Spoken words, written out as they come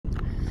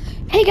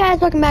Hey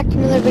guys, welcome back to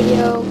another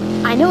video.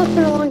 I know it's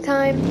been a long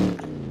time,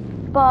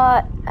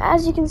 but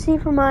as you can see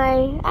from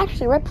right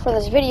before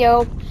this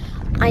video,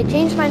 I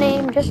changed my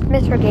name just to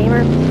Mr.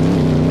 Gamer.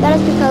 That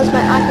is because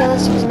my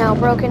Oculus is now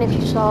broken. If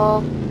you saw,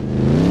 like,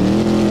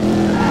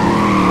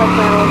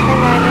 my little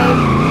thing I made.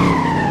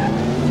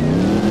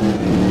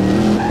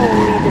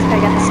 Holy, this guy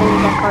got the same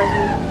exact car as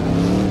me.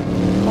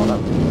 Hold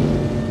up.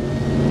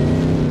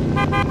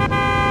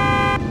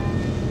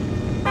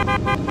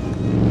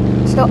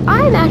 So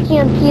I'm actually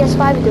on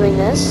PS5 doing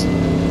this,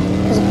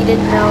 because if you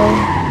didn't know,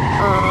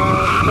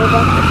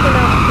 Roblox just came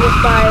out on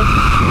PS5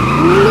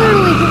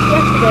 literally just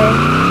yesterday.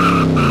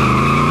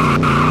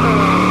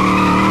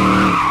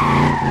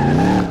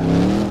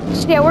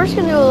 So yeah, we're just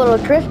gonna do a little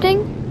drifting,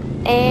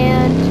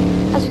 and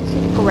as you can see,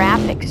 the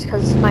graphics,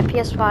 because my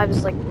PS5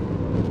 is like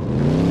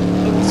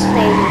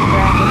insane with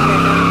graphics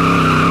right now.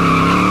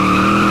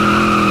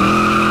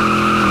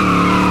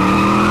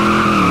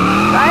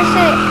 So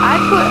I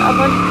put a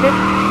bunch of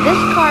this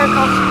car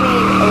cost me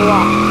a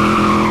lot.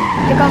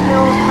 It cost me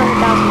almost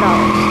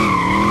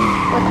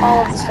 $100,000 with all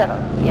of the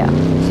setup. Yeah.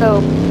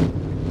 So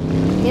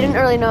you didn't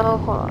really know.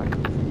 Hold on.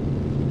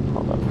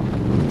 Hold up.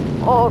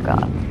 Oh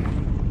god.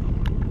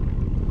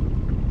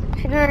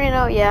 If you didn't already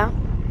know, yeah.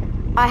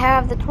 I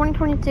have the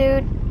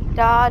 2022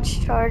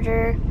 Dodge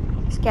Charger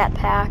Scat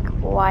Pack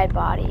wide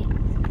body.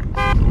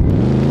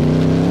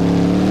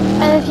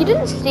 And if you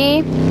didn't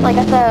see, like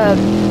at the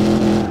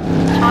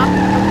top of the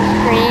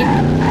screen,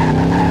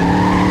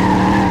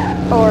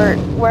 or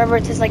wherever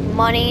it says like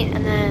money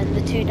and then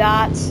the two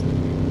dots.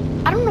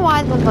 I don't know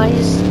why the money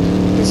is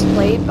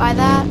displayed by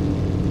that.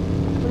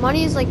 The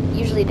money is like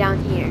usually down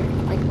here,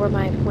 like where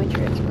my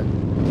pointer is, but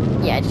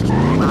yeah, just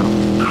wow.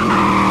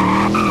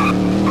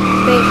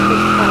 Basically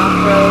just went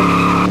off road.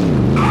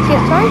 So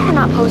yeah, sorry for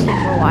not posting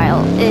for a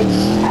while.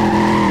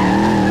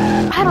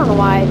 I don't know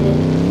why I did.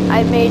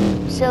 I made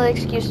silly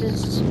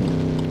excuses,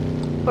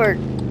 or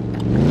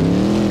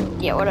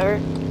yeah, whatever,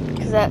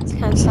 because that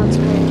kind of sounds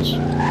cringe.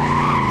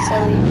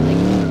 Silly,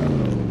 like.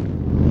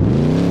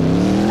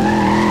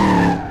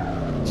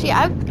 See,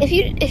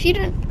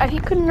 if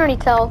you couldn't already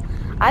tell,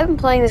 I've been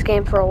playing this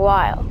game for a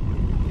while,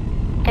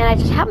 and I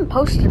just haven't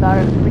posted about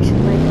it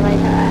recently, because I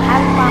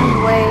haven't found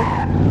a way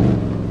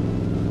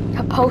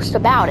to post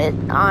about it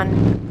on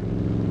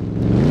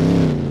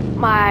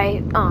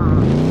my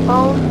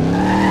phone,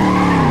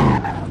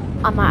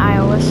 on my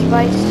iOS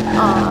device.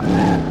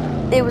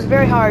 It was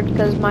very hard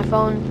because my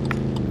phone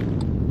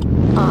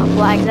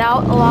lags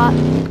out a lot.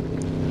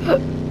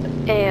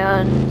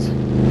 And so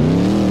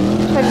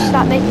I just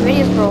stopped making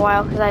videos for a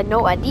while because I had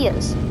no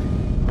ideas.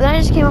 But then I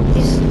just came up with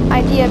this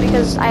idea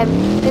because I've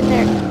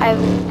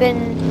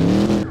been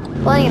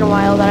playing in a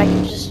while, that I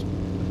can just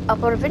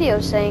upload a video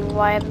saying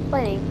why I've been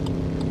playing.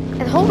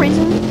 And the whole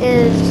reason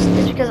is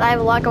because I have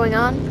a lot going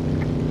on.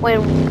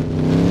 When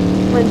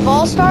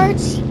fall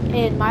starts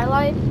in my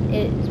life,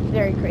 it's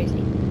very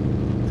crazy.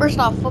 First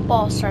off,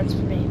 football starts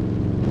for me.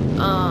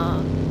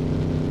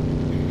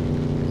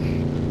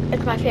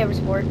 It's my favorite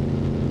sport.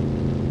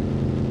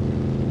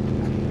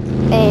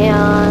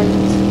 And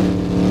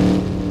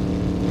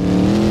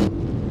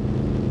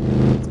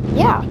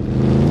yeah,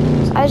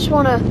 so I just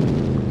want to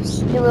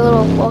do a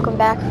little welcome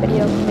back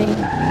video for me.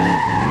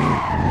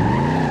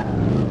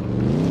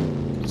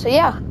 So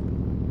yeah,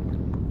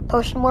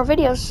 post some more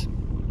videos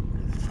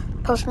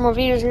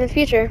in the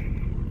future.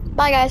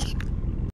 Bye guys.